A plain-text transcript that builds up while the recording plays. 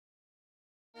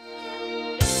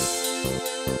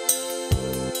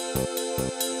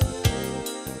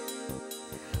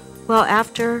Well,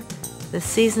 after the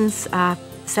seasons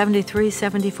 73,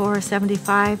 74,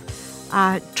 75,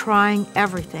 trying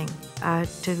everything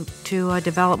to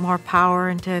develop more power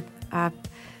and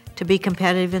to be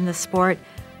competitive in the sport.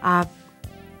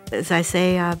 As I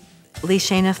say, Lee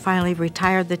Shana finally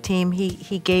retired the team.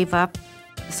 He gave up,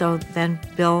 so then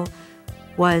Bill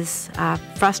was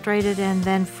frustrated and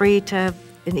then free to,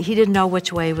 and he didn't know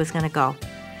which way he was going to go.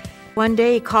 One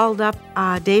day he called up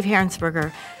Dave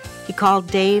Heerensperger. He called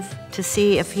Dave to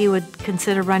see if he would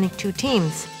consider running two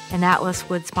teams, and Atlas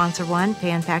would sponsor one,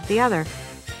 Pay'n Pak the other.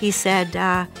 He said,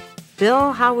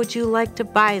 Bill, how would you like to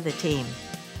buy the team?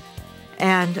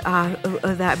 And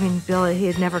Bill, he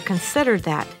had never considered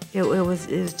that. It was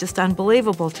just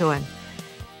unbelievable to him.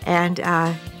 And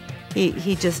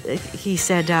he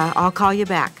said, I'll call you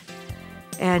back.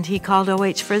 And he called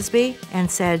O.H. Frisbie and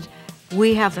said,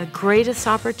 we have the greatest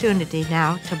opportunity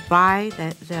now to buy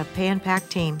the Pay'n Pak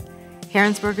team.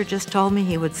 Heerensperger just told me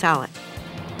he would sell it.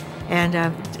 And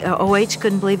O.H.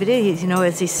 couldn't believe it.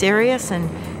 Is he serious? And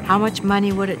how much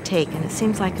money would it take? And it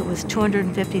seems like it was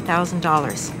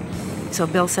 $250,000. So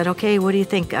Bill said, okay, what do you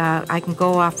think? I can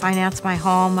go finance my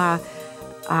home.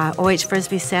 O.H.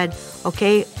 Frisbie said,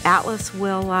 okay, Atlas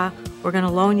will, we're going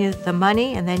to loan you the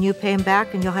money, and then you pay him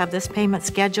back, and you'll have this payment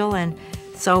schedule, and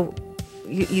so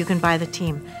you can buy the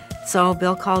team. So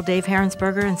Bill called Dave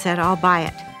Heerensperger and said, I'll buy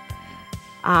it.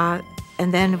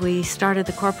 And then we started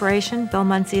the corporation, Bill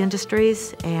Muncey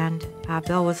Industries, and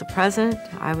Bill was the president,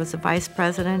 I was the vice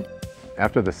president.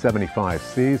 After the 75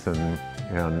 season,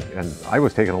 and I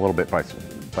was taken a little bit by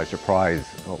surprise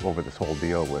over this whole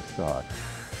deal with,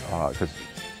 because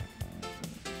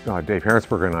Dave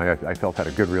Heerensperger and I felt had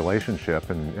a good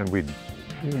relationship, and we'd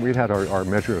had our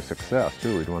measure of success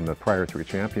too. We'd won the prior 3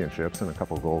 championships and a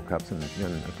couple of Gold Cups and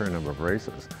a fair number of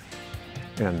races.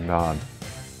 And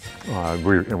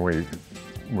we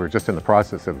were just in the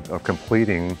process of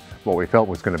completing what we felt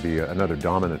was going to be another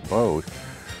dominant boat.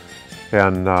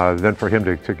 And then for him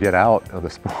to get out of the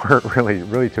sport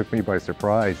really took me by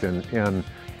surprise. And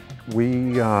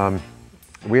we had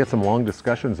some long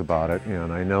discussions about it,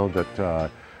 and I know that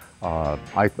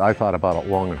I thought about it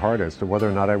long and hard as to whether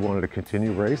or not I wanted to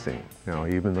continue racing.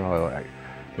 Even though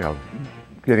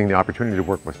getting the opportunity to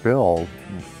work with Bill,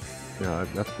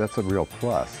 that's a real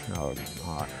plus.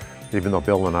 Even though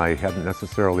Bill and I hadn't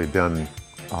necessarily been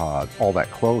all that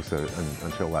close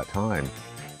until that time.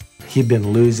 He'd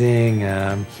been losing.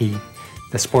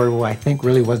 The sport, I think,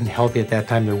 really wasn't healthy at that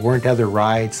time. There weren't other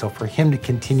rides, so for him to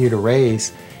continue to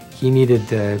race, he needed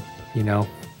to,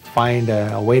 find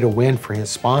a way to win for his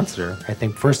sponsor. I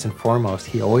think first and foremost,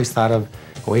 he always thought of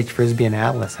O.H. Frisbie and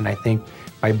Atlas, and I think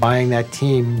by buying that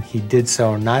team, he did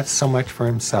so not so much for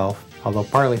himself, although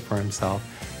partly for himself,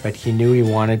 but he knew he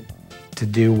wanted to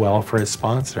do well for his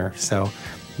sponsor. So,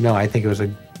 no, I think it was a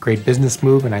great business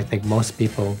move, and I think most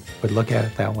people would look at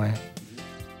it that way.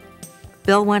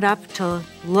 Bill went up to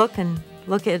look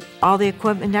at all the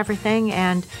equipment and everything,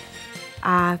 and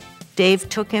Dave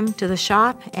took him to the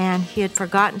shop, and he had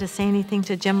forgotten to say anything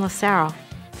to Jim Lucero.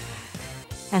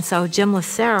 And so Jim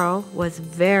Lucero was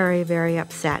very, very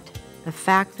upset. The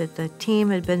fact that the team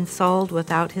had been sold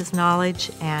without his knowledge,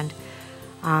 and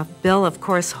Bill, of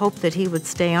course, hoped that he would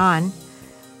stay on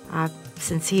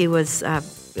since he was a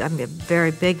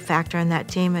very big factor in that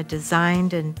team, had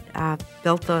designed and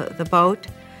built the boat.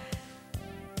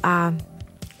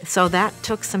 So that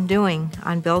took some doing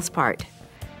on Bill's part.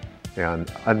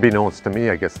 And unbeknownst to me,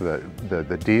 I guess the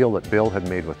deal that Bill had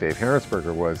made with Dave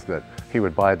Heerensperger was that he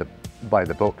would buy the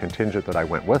boat contingent that I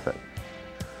went with it.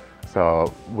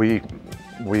 So we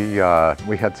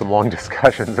had some long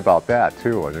discussions about that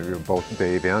too, both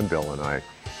Dave and Bill and I.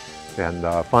 And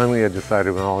finally I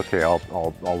decided, well, okay,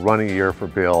 I'll run a year for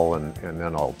Bill, and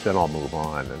then I'll move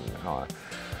on. And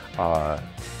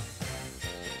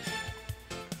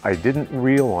I didn't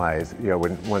realize,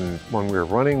 when we were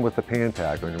running with the Pay'n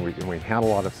Pak, and we had a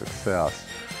lot of success,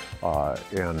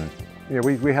 and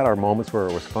we had our moments where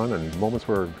it was fun, and moments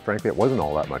where, frankly, it wasn't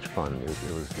all that much fun. It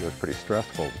was pretty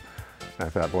stressful. And I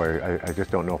thought, boy, I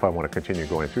just don't know if I want to continue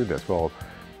going through this. Well,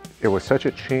 it was such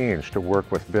a change to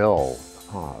work with Bill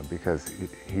because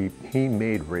he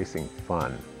made racing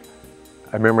fun.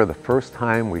 I remember the first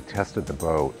time we tested the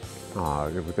boat.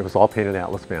 It was all painted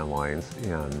Atlas van lines,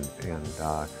 and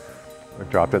I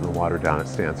dropped it in the water down at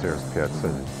Stan Sayre's pits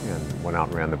and went out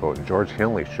and ran the boat. And George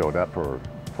Henley showed up for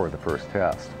the first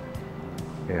test.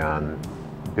 And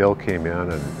Bill came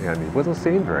in, and he wasn't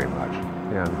seen very much.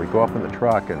 And we go up in the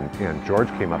truck, and George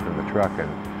came up in the truck, and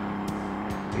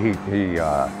he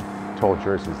told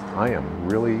George, says, I am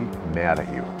really mad at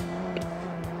you.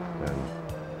 And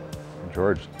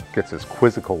George gets this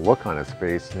quizzical look on his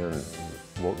face, and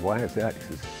why is that?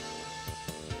 He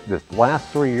says, "The last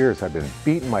 3 years I've been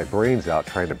beating my brains out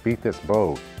trying to beat this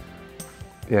boat,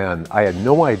 and I had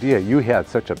no idea you had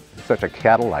such a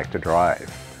Cadillac to drive."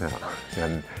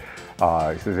 And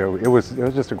he says it was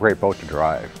just a great boat to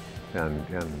drive, and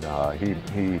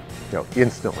he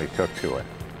instantly took to it.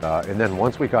 And then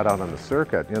once we got out on the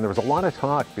circuit, there was a lot of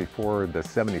talk before the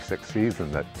 '76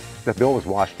 season that Bill was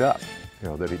washed up,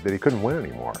 that he couldn't win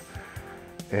anymore.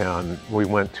 And we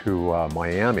went to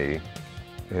Miami,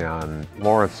 and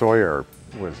Lauren Sawyer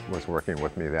was working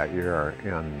with me that year,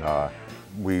 and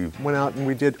we went out and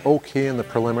we did okay in the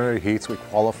preliminary heats. We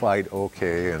qualified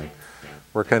okay, and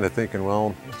we're kind of thinking,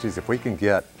 well, geez, if we can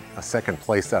get a second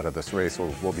place out of this race,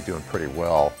 we'll be doing pretty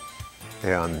well.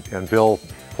 And Bill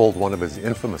pulled one of his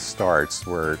infamous starts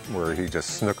where he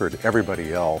just snookered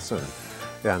everybody else, and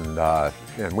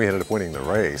we ended up winning the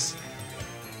race.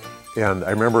 And I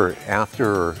remember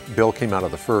after Bill came out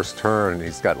of the first turn,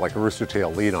 he's got like a rooster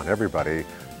tail lead on everybody.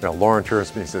 Lauren turns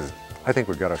to me and says, "I think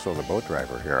we've got ourselves a boat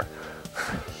driver here."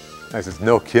 I says,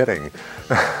 "No kidding."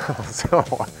 So,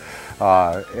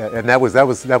 and that was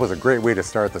a great way to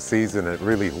start the season. It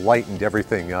really lightened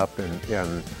everything up,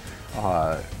 and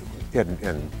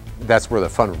that's where the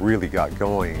fun really got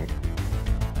going.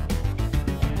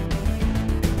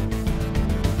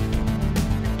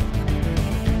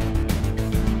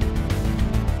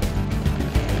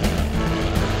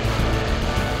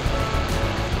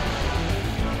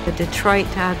 The Detroit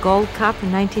Gold Cup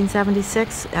in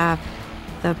 1976,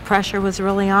 the pressure was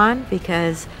really on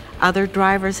because other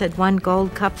drivers had won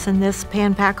Gold Cups in this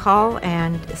Pay'n Pak Hall,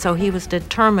 and so he was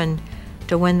determined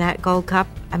to win that Gold Cup.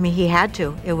 I mean, he had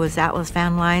to. It was Atlas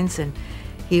Van Lines, and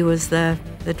he was the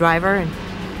driver,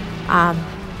 and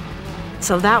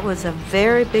so that was a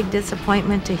very big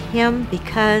disappointment to him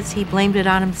because he blamed it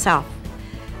on himself.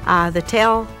 The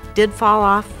tail did fall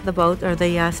off the boat, or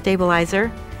the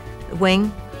stabilizer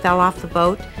wing fell off the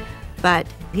boat, but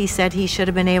he said he should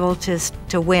have been able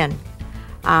to win.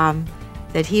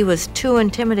 That he was too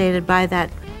intimidated by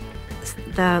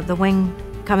the wing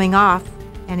coming off,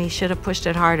 and he should have pushed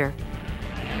it harder.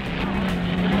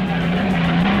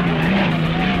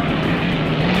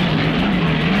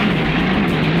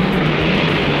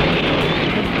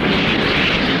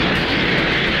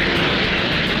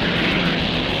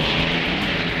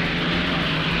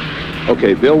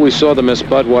 Okay, Bill, we saw the Miss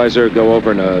Budweiser go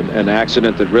over in an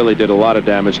accident that really did a lot of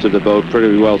damage to the boat,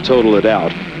 pretty well totaled it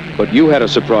out. But you had a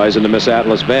surprise in the Miss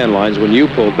Atlas Van Lines when you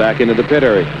pulled back into the pit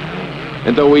area.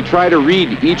 And though we try to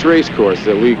read each race course,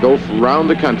 that we go around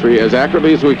the country as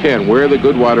accurately as we can, where the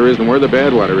good water is and where the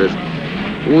bad water is,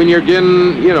 when you're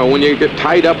getting, when you get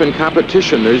tied up in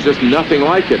competition, there's just nothing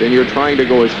like it, and you're trying to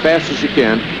go as fast as you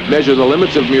can, measure the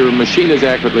limits of your machine as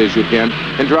accurately as you can,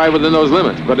 and drive within those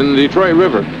limits. But in the Detroit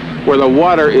River, where the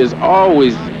water is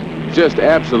always just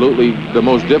absolutely the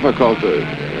most difficult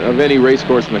of any race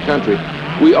course in the country,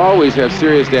 we always have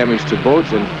serious damage to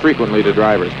boats and frequently to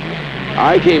drivers.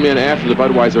 I came in after the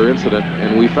Budweiser incident,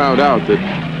 and we found out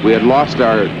that we had lost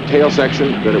our tail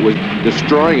section, that it was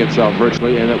destroying itself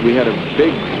virtually, and that we had a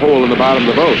big hole in the bottom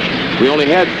of the boat. We only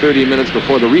had 30 minutes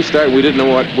before the restart. We didn't know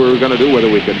what we were going to do,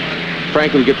 whether we could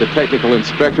frankly get the technical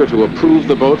inspector to approve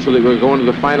the boat so that we were going to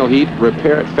the final heat,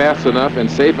 repair it fast enough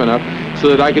and safe enough so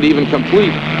that I could even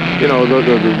complete,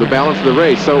 the balance of the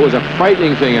race. So it was a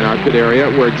frightening thing in our pit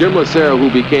area where Jim Lucero, who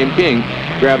became king,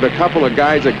 grabbed a couple of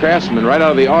guides at Craftsman right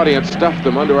out of the audience, stuffed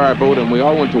them under our boat, and we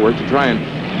all went to work to try and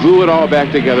glue it all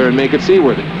back together and make it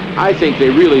seaworthy. I think they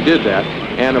really did that.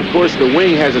 And of course the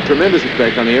wing has a tremendous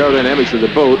effect on the aerodynamics of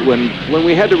the boat. When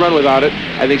we had to run without it,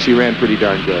 I think she ran pretty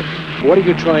darn good. What are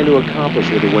you trying to accomplish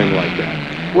with a wing like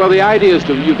that? Well, the idea is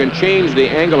you can change the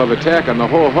angle of attack on the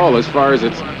whole hull as far as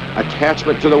its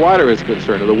attachment to the water is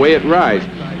concerned, or the way it rides.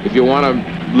 If you want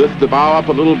to lift the bow up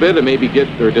a little bit and maybe get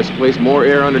or displace more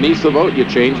air underneath the boat, you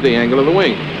change the angle of the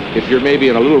wing. If you're maybe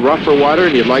in a little rougher water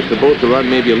and you'd like the boat to run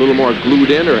maybe a little more glued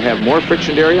in or have more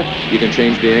friction area, you can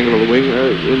change the angle of the wing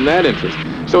in that interest.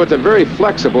 So it's a very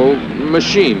flexible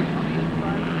machine.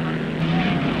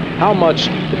 How much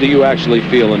do you actually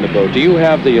feel in the boat? Do you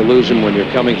have the illusion when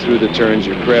you're coming through the turns,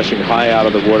 you're crashing high out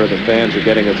of the water, the fans are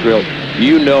getting a thrill? Do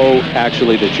you know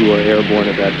actually that you are airborne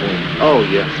at that point? Oh,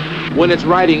 yes. When it's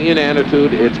riding in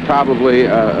attitude, it's probably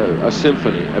a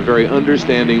symphony, a very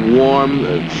understanding,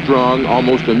 warm, strong,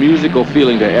 almost a musical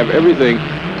feeling to have everything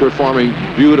performing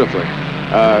beautifully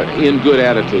in good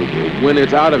attitude. When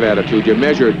it's out of attitude, you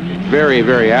measure it very,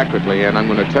 very accurately, and I'm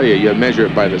going to tell you, you measure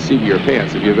it by the seat of your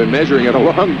pants. If you've been measuring it a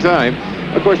long time,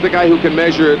 of course, the guy who can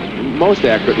measure it most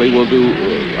accurately will do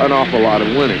an awful lot of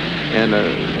winning. And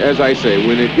as I say,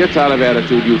 when it gets out of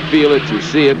attitude, you feel it, you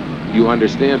see it, you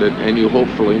understand it, and you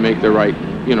hopefully make the right,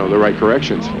 the right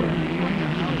corrections for it.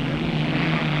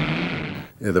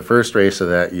 Yeah, the first race of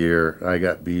that year, I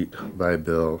got beat by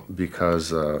Bill because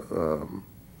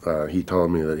he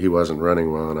told me that he wasn't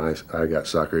running well, and I got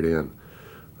suckered in.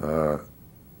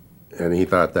 And he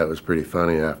thought that was pretty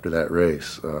funny after that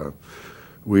race.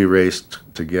 We raced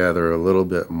together a little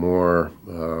bit more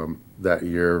that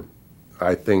year.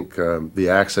 I think the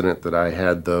accident that I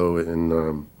had, though,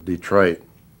 in Detroit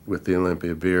with the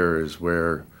Olympia beer is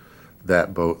where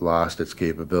that boat lost its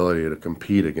capability to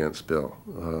compete against Bill.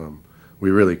 We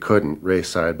really couldn't race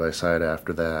side by side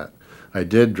after that. I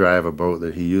did drive a boat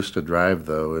that he used to drive,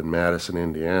 though, in Madison,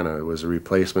 Indiana. It was a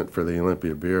replacement for the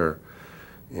Olympia beer,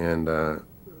 and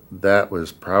that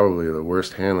was probably the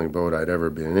worst handling boat I'd ever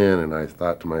been in, and I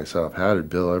thought to myself, how did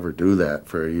Bill ever do that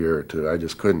for a year or two? I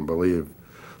just couldn't believe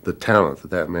the talent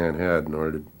that man had in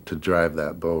order to drive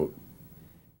that boat.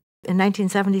 In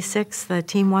 1976, the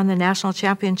team won the national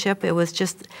championship. It was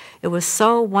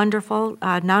so wonderful,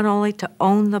 not only to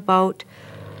own the boat,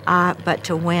 but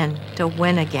to win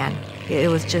again. It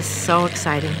was just so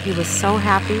exciting. He was so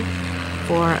happy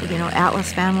for,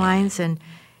 Atlas Van Lines, and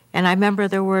I remember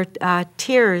there were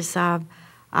tears at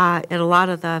a lot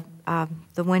of the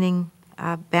winning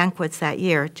banquets that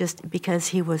year, just because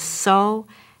he was so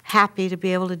happy to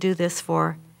be able to do this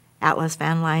for Atlas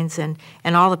Van Lines and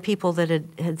all the people that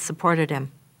had supported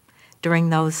him during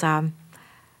those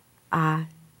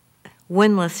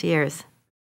winless years.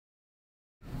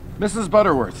 Mrs.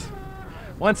 Butterworth.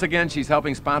 Once again, she's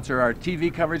helping sponsor our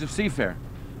TV coverage of Seafair.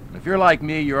 If you're like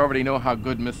me, you already know how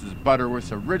good Mrs.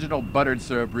 Butterworth's original buttered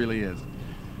syrup really is,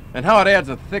 and how it adds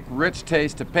a thick, rich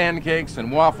taste to pancakes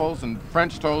and waffles and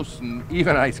French toast and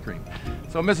even ice cream.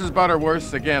 So Mrs.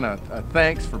 Butterworth, again, a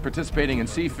thanks for participating in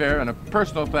Seafair, and a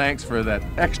personal thanks for that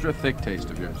extra thick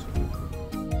taste of yours.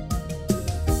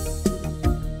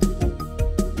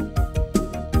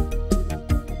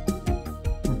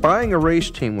 Buying a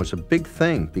race team was a big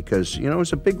thing because, it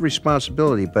was a big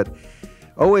responsibility, but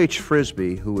O.H.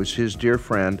 Frisbie, who was his dear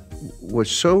friend, was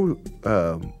so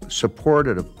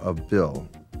supportive of Bill.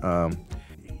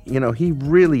 He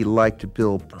really liked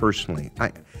Bill personally.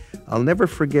 I'll never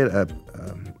forget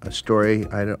a story.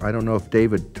 I don't know if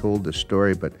David told the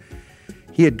story, but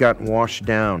he had gotten washed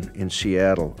down in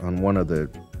Seattle on one of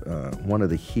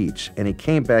the heats, and he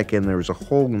came back in. There was a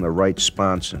hole in the right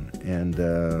sponson, and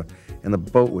the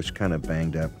boat was kind of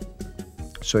banged up.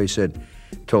 So he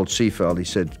told Seefeld, he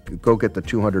said, go get the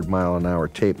 200-mile-an-hour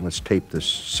tape and let's tape this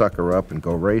sucker up and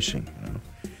go racing.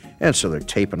 And so they're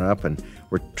taping up, and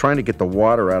we're trying to get the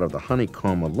water out of the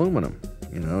honeycomb aluminum,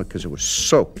 because it was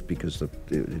soaked because it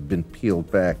had been peeled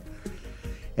back.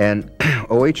 And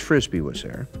O.H. Frisbie was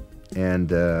there,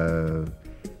 and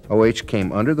O.H.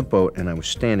 came under the boat, and I was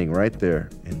standing right there,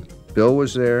 and Bill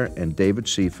was there, and David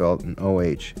Seefeld, and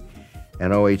O.H.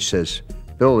 And O.H. says,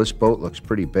 Bill, this boat looks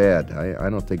pretty bad. I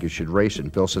don't think you should race it.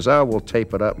 And Bill says, we'll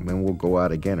tape it up and then we'll go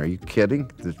out again. Are you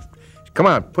kidding? Come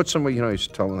on, put some, he's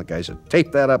telling the guy,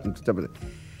 tape that up.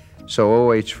 So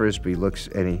O.H. Frisbie looks,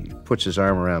 and he puts his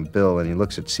arm around Bill, and he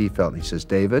looks at Seefeld, and he says,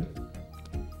 David,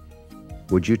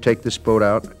 would you take this boat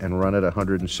out and run it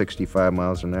 165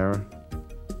 miles an hour?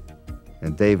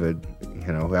 And David,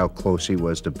 how close he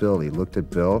was to Bill. He looked at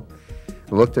Bill,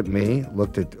 looked at me,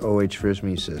 looked at O.H.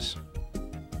 Frisbie, he says,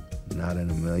 not in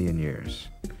a million years.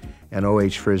 And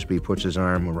O.H. Frisbie puts his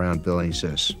arm around Bill, and he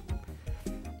says,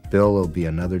 Bill, it'll be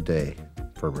another day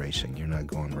for racing. You're not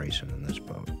going racing in this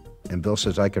boat. And Bill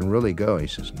says, I can really go. He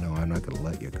says, no, I'm not going to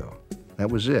let you go. That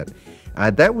was it.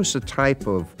 That was the type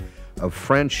of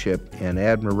friendship and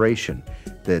admiration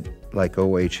that, like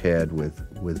O.H. had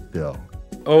with Bill.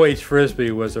 O.H.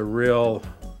 Frisbie was a real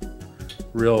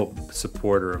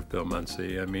supporter of Bill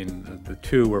Muncey. I mean, the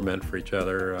two were meant for each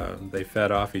other. They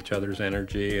fed off each other's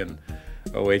energy, and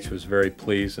O.H. was very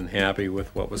pleased and happy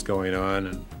with what was going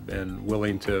on, and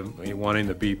wanting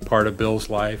to be part of Bill's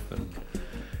life,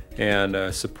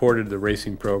 and supported the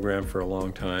racing program for a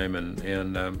long time, and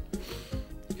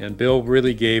Bill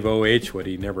really gave O.H. what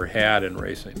he never had in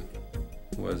racing.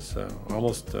 It was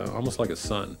almost like a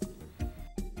son.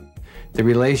 The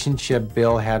relationship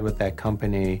Bill had with that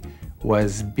company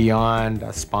was beyond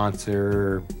a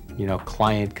sponsor,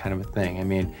 client kind of a thing. I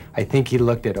mean, I think he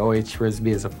looked at O.H.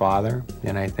 Frisbie as a father,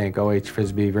 and I think O.H.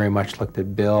 Frisbie very much looked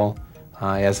at Bill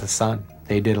as a son.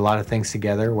 They did a lot of things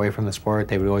together away from the sport.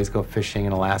 They would always go fishing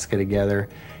in Alaska together,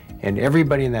 And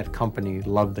everybody in that company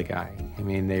loved the guy. I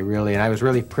mean, they really, and I was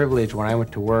really privileged when I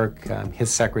went to work.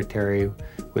 His secretary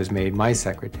was made my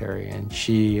secretary, and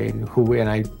we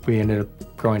ended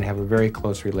up growing to have a very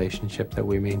close relationship that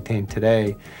we maintain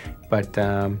today. But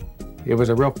it was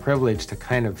a real privilege to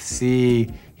kind of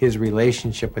see his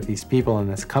relationship with these people in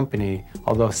this company,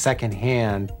 although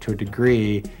secondhand to a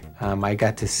degree. I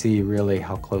got to see really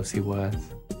how close he was.